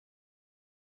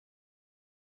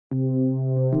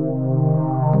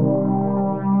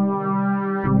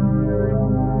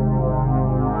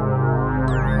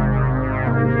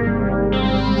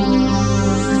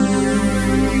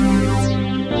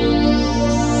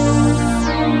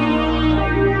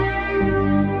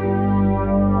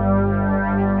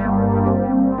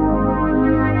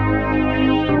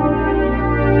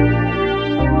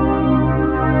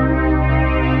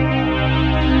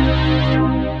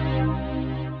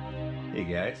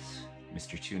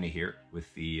Mr. Tuna here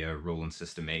with the Roland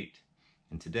System-8,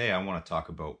 and today I want to talk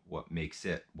about what makes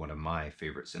it one of my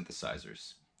favorite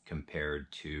synthesizers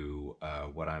compared to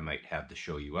what I might have to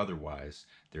show you otherwise.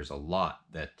 There's a lot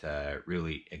that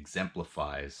really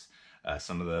exemplifies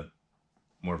some of the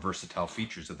more versatile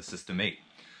features of the System-8,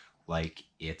 like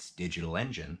its digital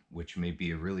engine, which may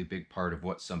be a really big part of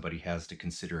what somebody has to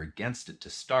consider against it to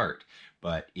start,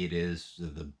 but it is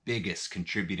the biggest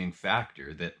contributing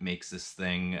factor that makes this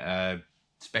thing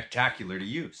spectacular to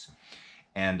use.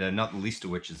 And not the least of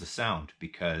which is the sound,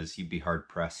 because you'd be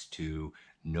hard-pressed to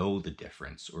know the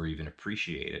difference or even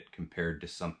appreciate it compared to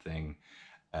something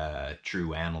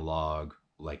true analog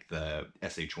like the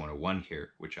SH-101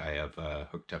 here, which I have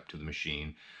hooked up to the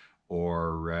machine,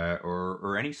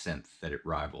 or any synth that it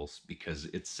rivals, because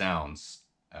it sounds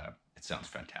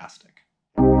fantastic.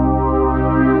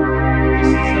 This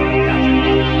is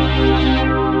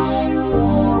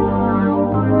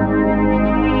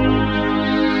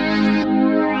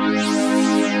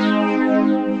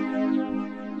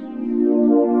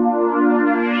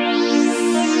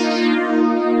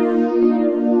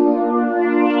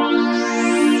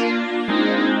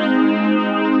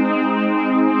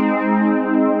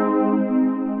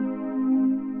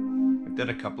done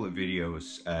a couple of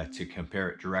videos to compare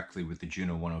it directly with the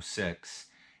Juno 106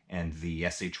 and the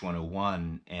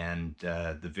SH-101 and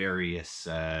the various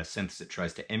synths it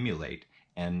tries to emulate,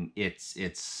 and it's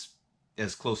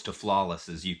as close to flawless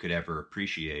as you could ever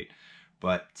appreciate.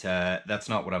 But that's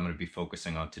not what I'm going to be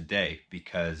focusing on today,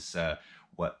 because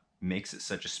what makes it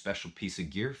such a special piece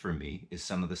of gear for me is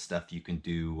some of the stuff you can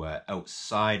do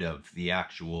outside of the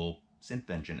actual synth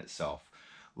engine itself,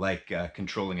 like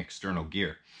controlling external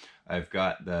gear. I've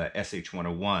got the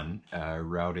SH-101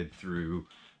 routed through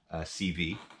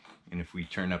CV, and if we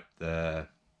turn up the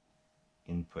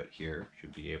input here,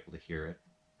 should be able to hear it.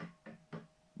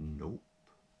 Nope.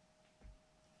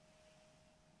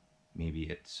 Maybe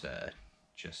it's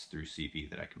just through CV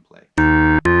that I can play.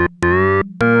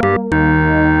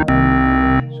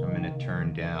 So I'm going to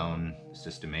turn down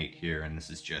System-8 here, and this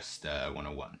is just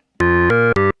 101.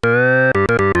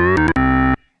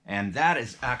 And that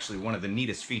is actually one of the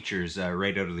neatest features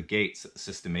right out of the gates that the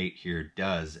System-8 here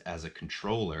does as a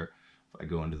controller. If I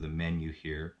go into the menu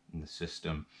here in the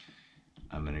system,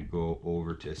 I'm going to go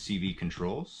over to CV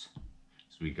controls.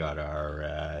 So we got our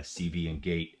CV and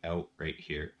gate out right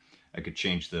here. I could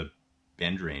change the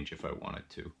bend range if I wanted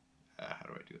to. How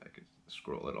do I do that? I could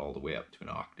scroll it all the way up to an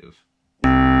octave.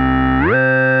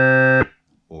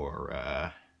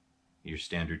 Or your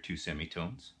standard 2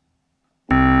 semitones.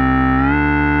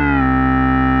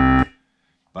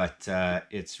 But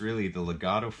it's really the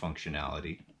legato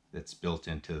functionality that's built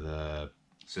into the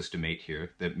System-8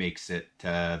 here that makes it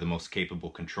the most capable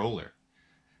controller.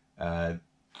 The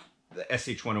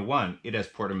SH-101, it has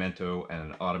portamento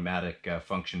and an automatic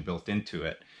function built into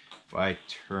it. If I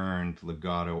turned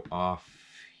legato off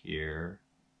here,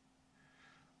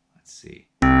 let's see.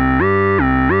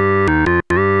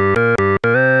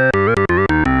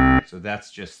 So that's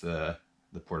just the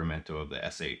portamento of the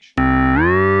SH.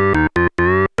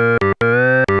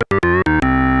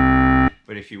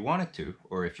 But if you wanted to,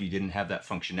 or if you didn't have that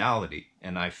functionality,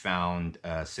 and I found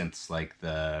synths like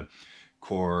the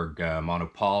Korg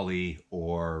Monopoly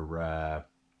or a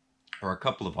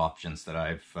couple of options that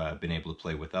I've been able to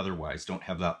play with otherwise don't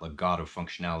have that legato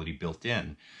functionality built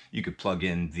in, you could plug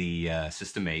in the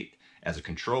System-8 as a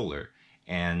controller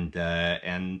and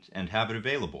have it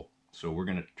available. So we're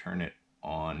going to turn it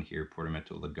on here,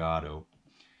 portamento legato,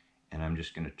 and I'm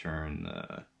just going to turn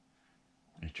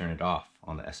it off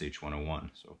on the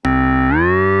SH-101. So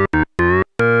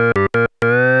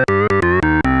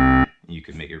you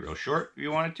could make it real short if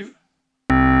you wanted to.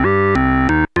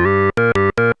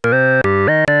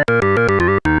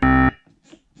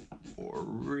 Or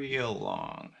real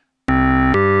long.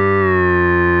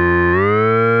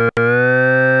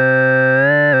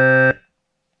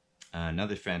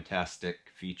 Another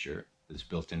fantastic feature that's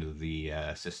built into the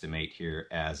System-8 here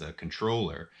as a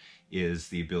controller is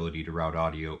the ability to route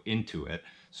audio into it.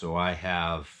 So I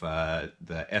have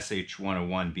the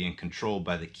SH-101 being controlled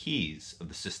by the keys of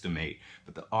the System-8,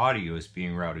 but the audio is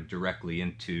being routed directly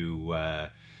into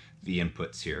the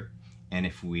inputs here. And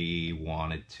if we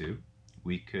wanted to,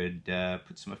 we could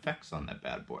put some effects on that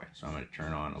bad boy. So I'm going to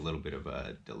turn on a little bit of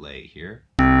a delay here.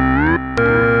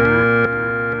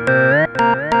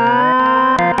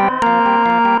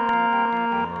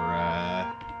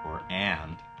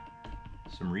 And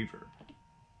some reverb.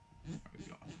 There we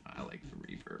go. I like the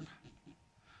reverb.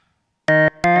 And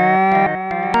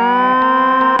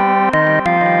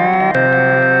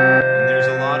there's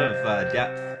a lot of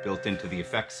depth built into the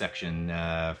effects section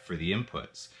for the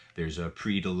inputs. There's a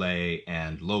pre-delay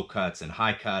and low cuts and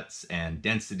high cuts and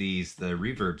densities. The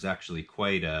reverb's actually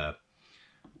quite a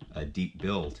deep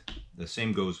build. The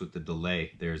same goes with the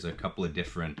delay. There's a couple of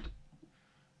different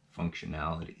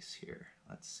functionalities here.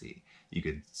 Let's see. You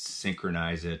could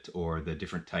synchronize it, or the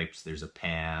different types. There's a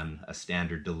pan, a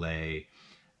standard delay,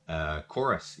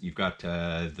 chorus. You've got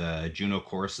the Juno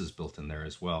choruses built in there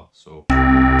as well. So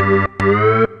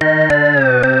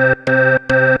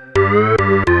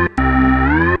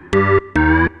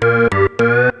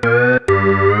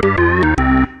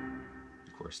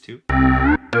chorus 2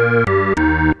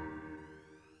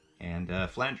 and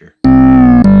flanger.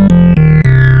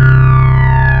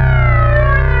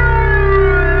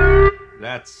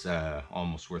 That's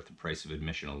almost worth the price of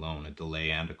admission alone, a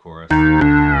delay and a chorus.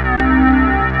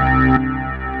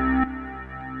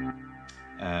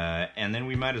 And then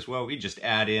we might as well, we just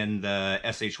add in the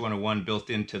SH-101 built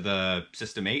into the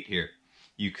System-8 here.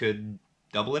 You could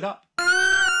double it up.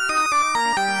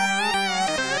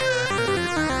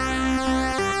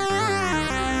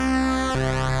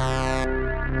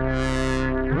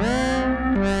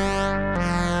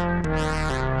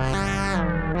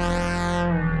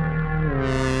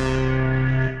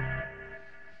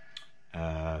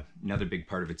 Another big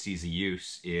part of its easy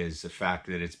use is the fact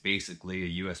that it's basically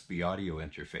a USB audio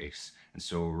interface. And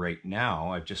so right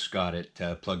now I've just got it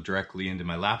plugged directly into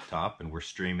my laptop, and we're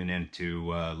streaming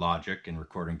into Logic and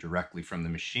recording directly from the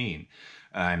machine.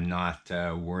 I'm not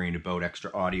worrying about extra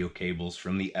audio cables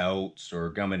from the outs or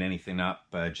gumming anything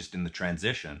up just in the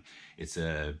transition. It's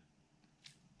a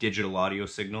digital audio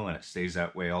signal, and it stays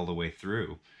that way all the way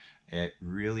through. It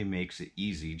really makes it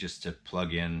easy just to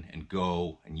plug in and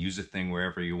go and use a thing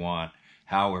wherever you want,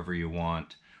 however you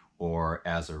want, or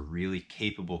as a really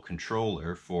capable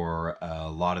controller for a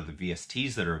lot of the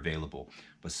VSTs that are available,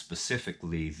 but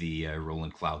specifically the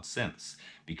Roland Cloud synths.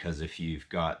 Because if you've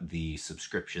got the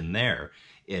subscription there,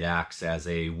 it acts as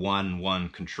a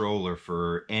 1-1 controller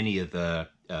for any of the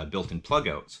built-in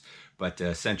plug-outs, but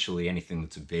essentially anything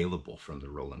that's available from the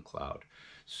Roland Cloud.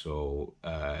 So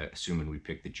assuming we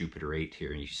pick the Jupiter 8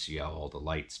 here, and you see how all the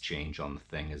lights change on the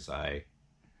thing as I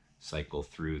cycle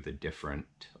through the different,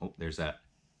 oh, there's that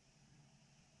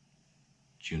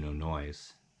Juno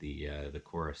noise, the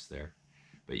chorus there.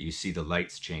 But you see the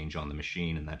lights change on the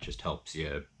machine, and that just helps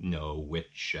you know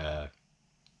which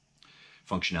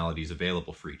functionality is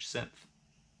available for each synth.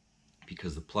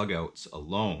 Because the plug-outs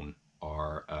alone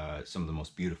are some of the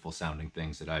most beautiful sounding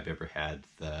things that I've ever had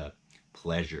the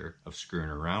pleasure of screwing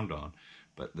around on.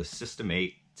 But the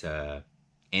System-8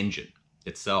 engine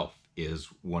itself is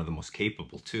one of the most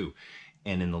capable too.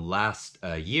 And in the last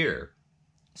year,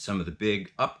 some of the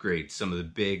big upgrades, some of the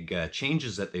big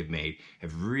changes that they've made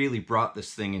have really brought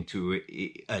this thing into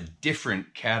a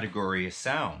different category of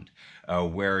sound,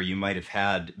 where you might have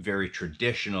had very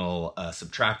traditional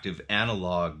subtractive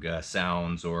analog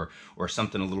sounds, or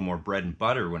something a little more bread and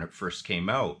butter when it first came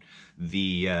out.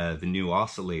 The new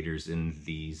oscillators in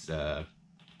these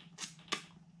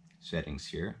settings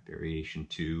here, variation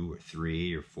 2 or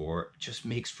 3 or 4, just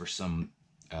makes for some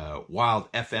wild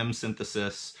FM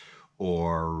synthesis,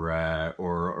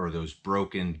 or those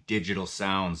broken digital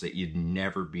sounds that you'd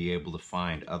never be able to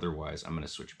find otherwise. I'm going to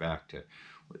switch back to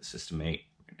with System 8.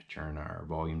 We're going to turn our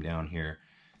volume down here.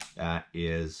 That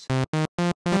is an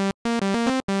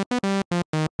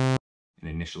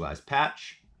initialized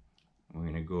patch. We're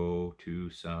going to go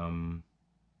to some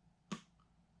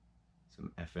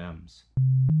FMs.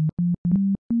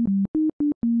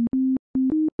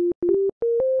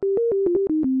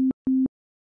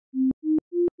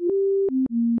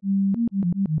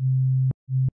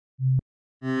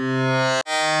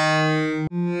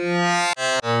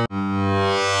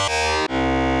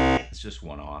 It's just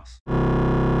one os.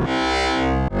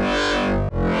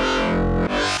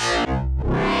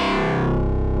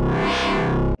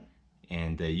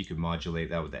 And you could modulate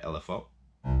that with the LFO.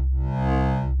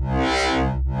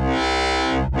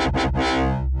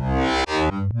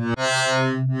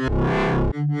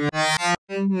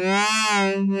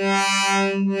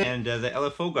 And the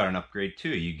LFO got an upgrade too.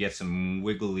 You get some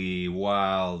wiggly,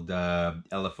 wild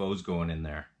LFOs going in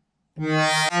there.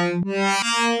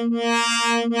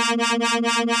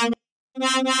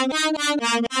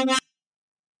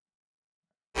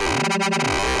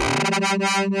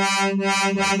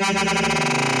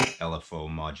 LFO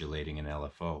modulating an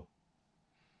LFO.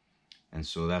 And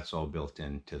so that's all built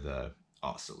into the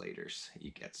oscillators.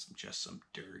 You get just some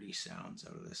dirty sounds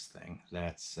out of this thing.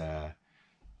 That's,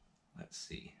 let's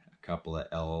see, a couple of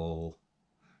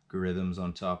algorithms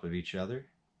on top of each other.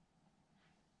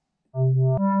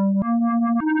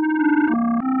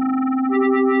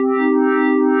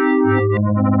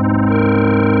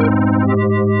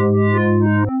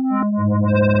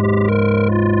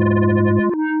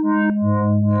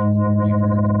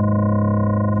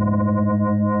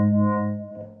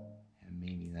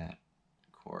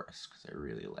 Because I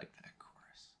really like that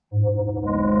chorus.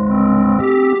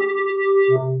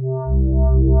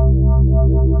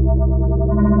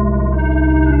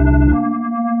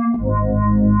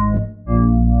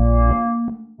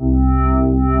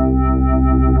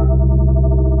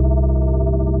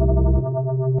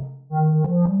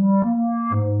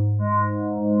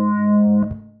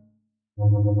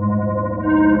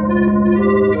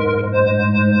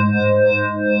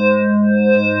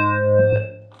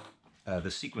 The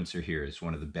sequencer here is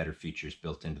one of the better features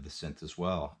built into the synth as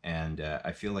well, and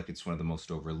I feel like it's one of the most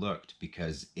overlooked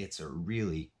because it's a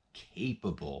really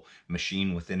capable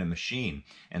machine within a machine,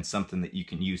 and something that you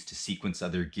can use to sequence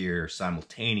other gear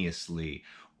simultaneously,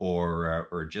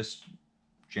 or just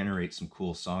generate some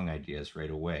cool song ideas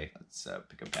right away. Let's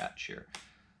pick a patch here.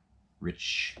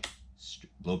 Rich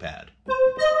low pad.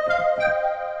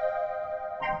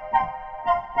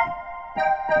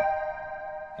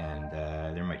 And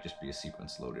there might just be a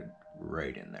sequence loaded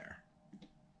right in there.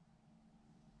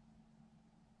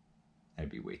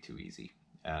 That'd be way too easy.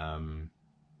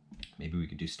 Maybe we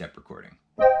could do step recording.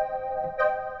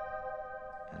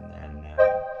 And then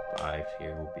 5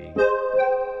 here will be...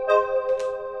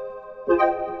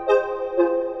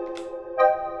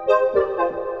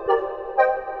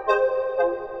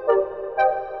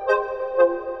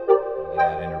 Get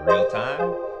that into real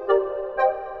time.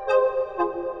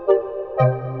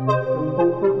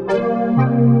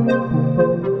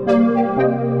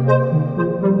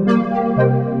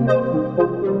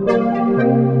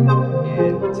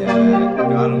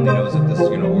 God only knows if this is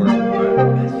going to work, but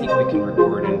I think we can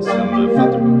record in some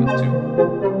filter movement too.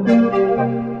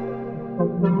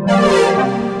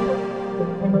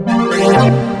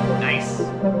 Nice.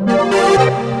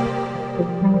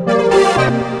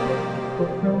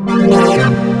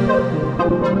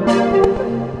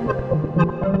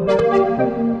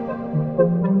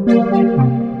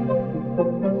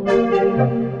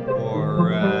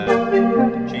 Or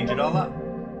change it all up.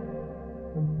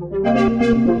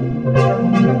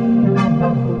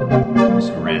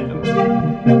 Just random.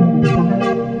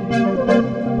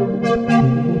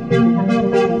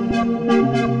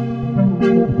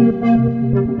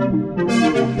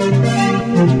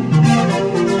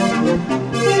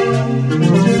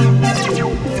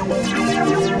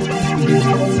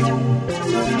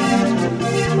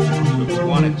 So if you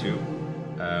wanted to,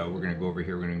 we're going to go over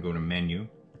here, we're going to go to menu,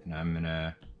 and I'm going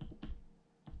to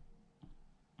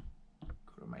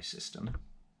go to my system.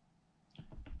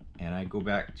 And I go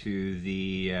back to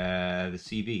the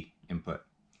CV input.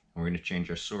 And we're going to change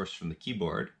our source from the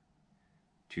keyboard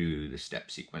to the step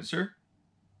sequencer.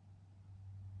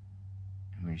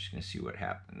 And we're just going to see what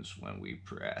happens when we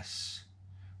press.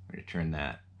 We're going to turn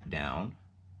that down.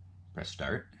 Press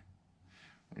start.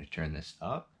 I'm going to turn this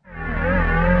up.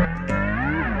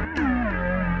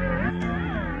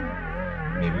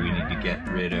 Maybe we need to get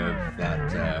rid of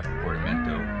that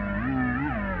portamento.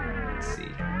 Let's see.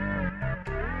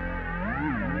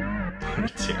 What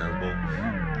a terrible,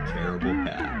 terrible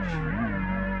patch.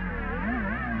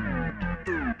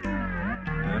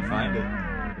 I'm gonna find it.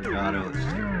 Legato, let's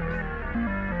just get rid of it.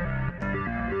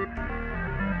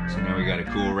 So now we got a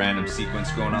cool random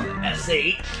sequence going on the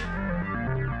SH.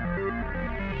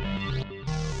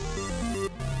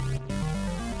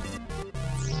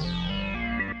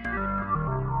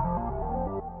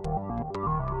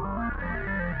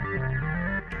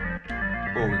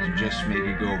 Or we could just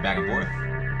maybe go back and forth.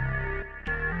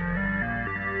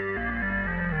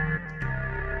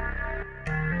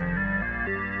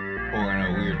 Or in a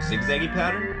weird zigzaggy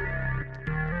pattern.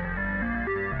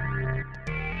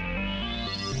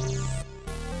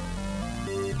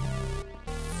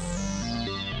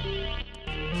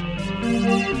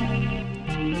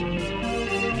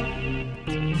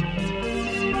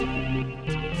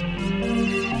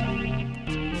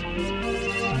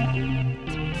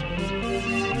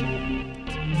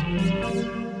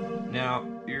 Now,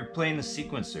 you're playing the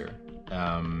sequencer,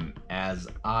 as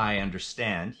I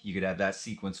understand, you could have that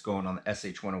sequence going on the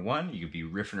SH-101. You could be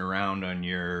riffing around on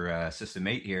your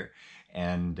System-8 here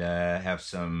and have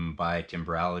some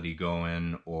bitimbrality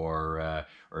going, or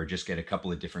just get a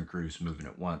couple of different grooves moving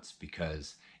at once,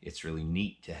 because it's really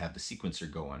neat to have the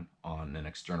sequencer going on an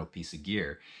external piece of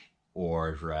gear,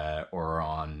 or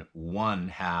on one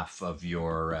half of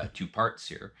your two parts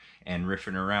here, and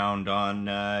riffing around on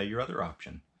your other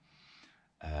option.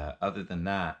 Other than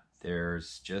that,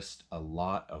 there's just a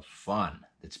lot of fun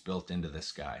that's built into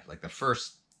this guy. Like the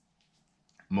first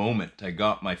moment I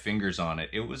got my fingers on it,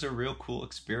 it was a real cool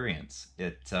experience.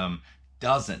 It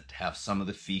doesn't have some of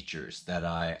the features that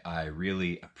I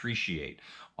really appreciate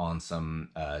on some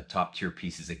top tier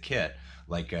pieces of kit,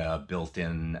 like a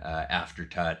built-in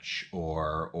aftertouch,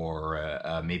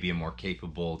 or maybe a more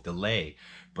capable delay.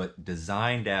 But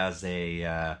designed as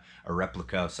a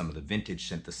replica of some of the vintage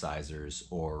synthesizers,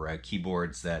 or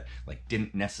keyboards that like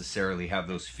didn't necessarily have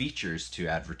those features to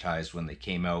advertise when they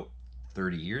came out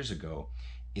 30 years ago,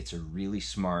 it's a really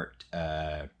smart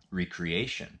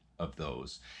recreation of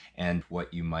those and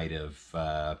what you might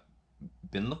have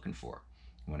been looking for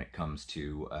when it comes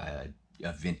to a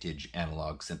vintage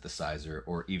analog synthesizer,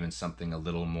 or even something a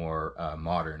little more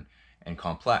modern and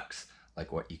complex,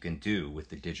 like what you can do with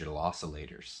the digital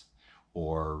oscillators,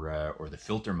 or the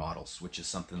filter models, which is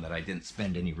something that I didn't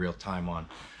spend any real time on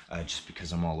just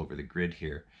because I'm all over the grid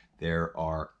here. There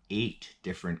are 8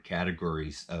 different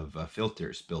categories of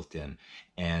filters built in,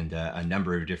 and a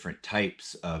number of different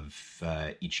types of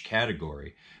each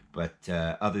category. But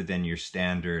other than your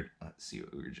standard, let's see,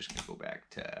 we're just going to go back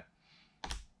to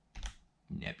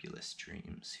Nebulous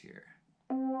Dreams here.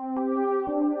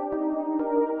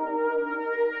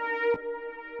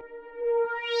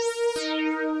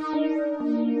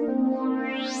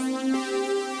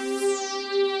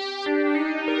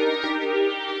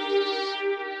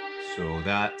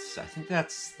 So I think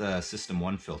that's the System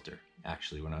 1 filter.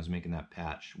 Actually, when I was making that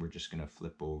patch, we're just going to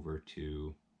flip over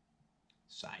to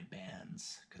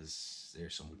sidebands, because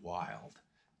there's some wild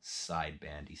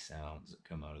sidebandy sounds that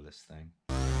come out of this thing.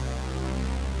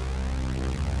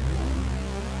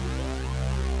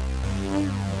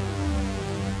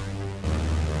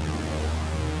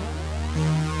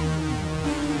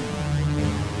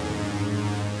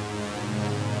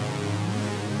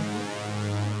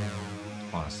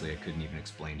 Honestly, I couldn't even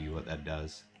explain to you what that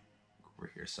does. Over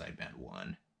here, sideband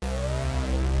 1.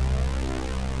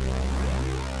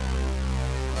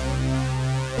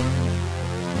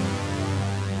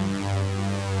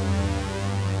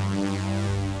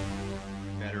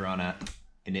 Better on a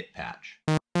init patch.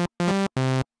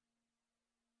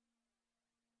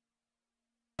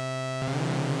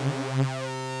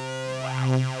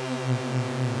 Wow.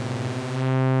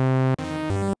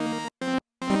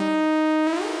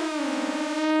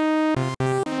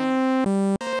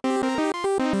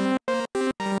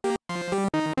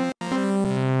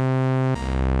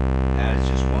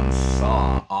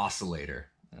 Oscillator.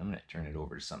 I'm going to turn it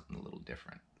over to something a little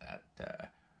different.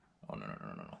 Oh no,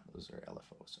 those are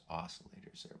LFOs.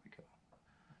 Oscillators, there we go.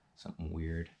 Something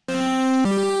weird.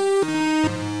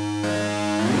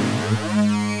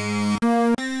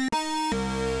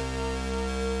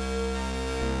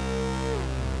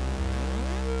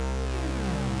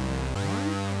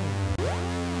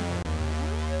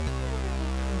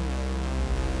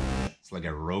 It's like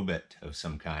a robot of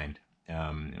some kind.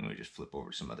 And we just flip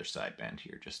over some other sideband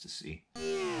here just to see.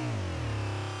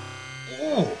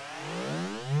 Oh!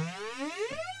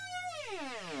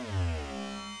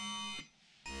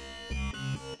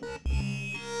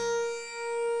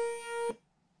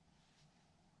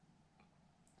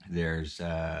 There's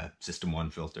System 1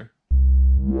 filter.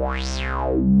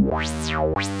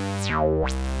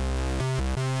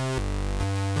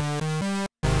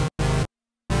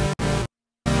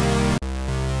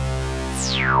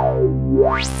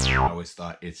 I always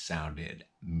thought it sounded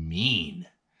mean.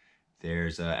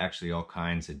 There's actually all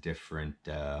kinds of different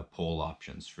pole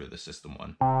options for the System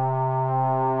 1.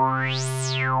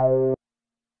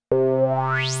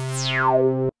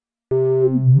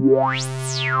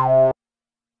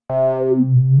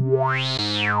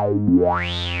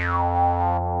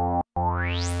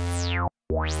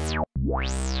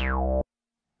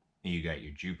 You got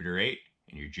your Jupiter 8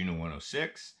 and your Juno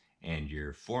 106. And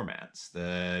your formats.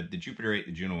 The Jupiter 8,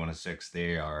 the Juno 106,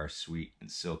 they are sweet and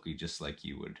silky, just like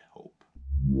you would hope.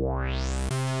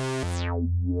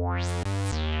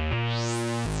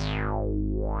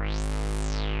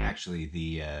 Actually,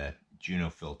 the Juno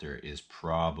filter is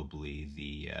probably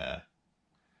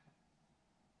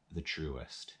the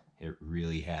truest. It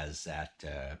really has that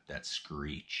that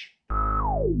screech.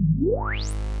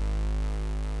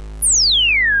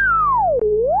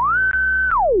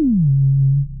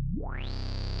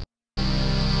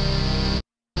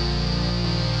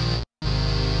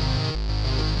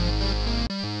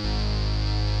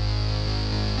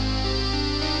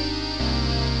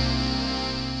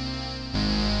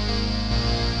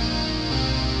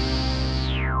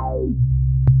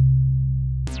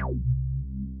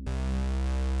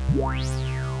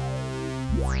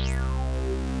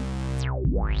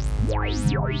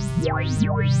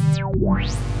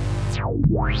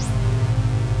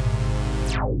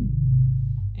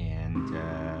 And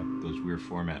those weird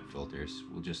format filters,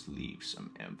 we'll just leave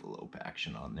some envelope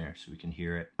action on there so we can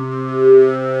hear it.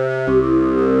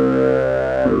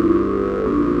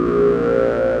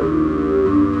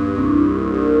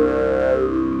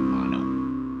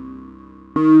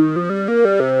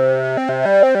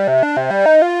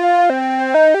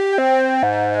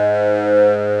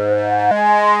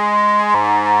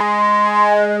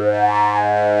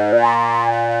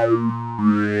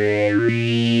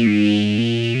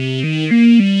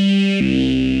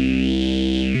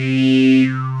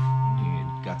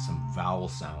 Got some vowel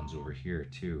sounds over here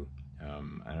too.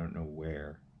 I don't know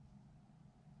where.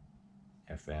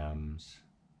 FMs.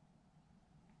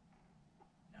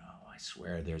 No, I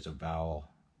swear there's a vowel.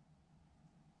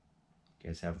 You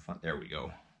guys have fun. There we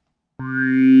go.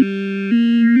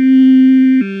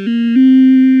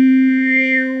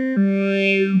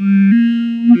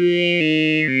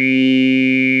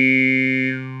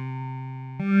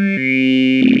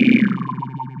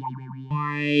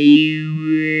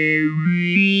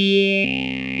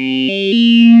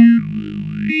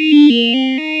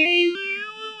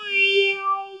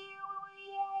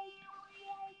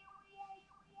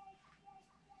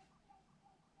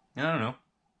 I don't know.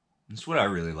 That's what I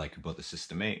really like about the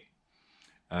System-8.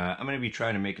 I'm going to be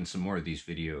trying to making some more of these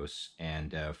videos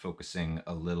and focusing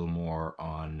a little more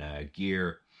on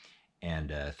gear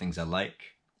and things I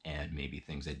like and maybe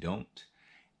things I don't,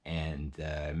 and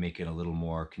making a little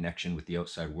more connection with the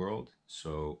outside world.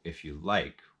 So if you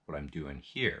like what I'm doing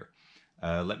here,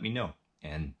 let me know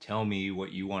and tell me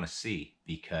what you want to see,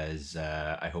 because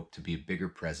I hope to be a bigger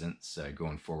presence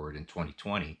going forward in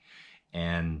 2020.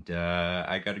 And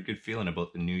I got a good feeling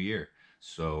about the new year.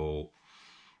 So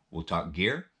we'll talk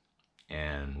gear,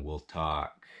 and we'll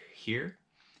talk here,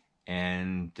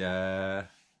 and I'm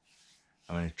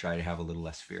going to try to have a little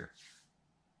less fear.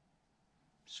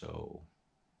 So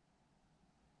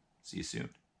see you soon,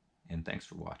 and thanks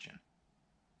for watching.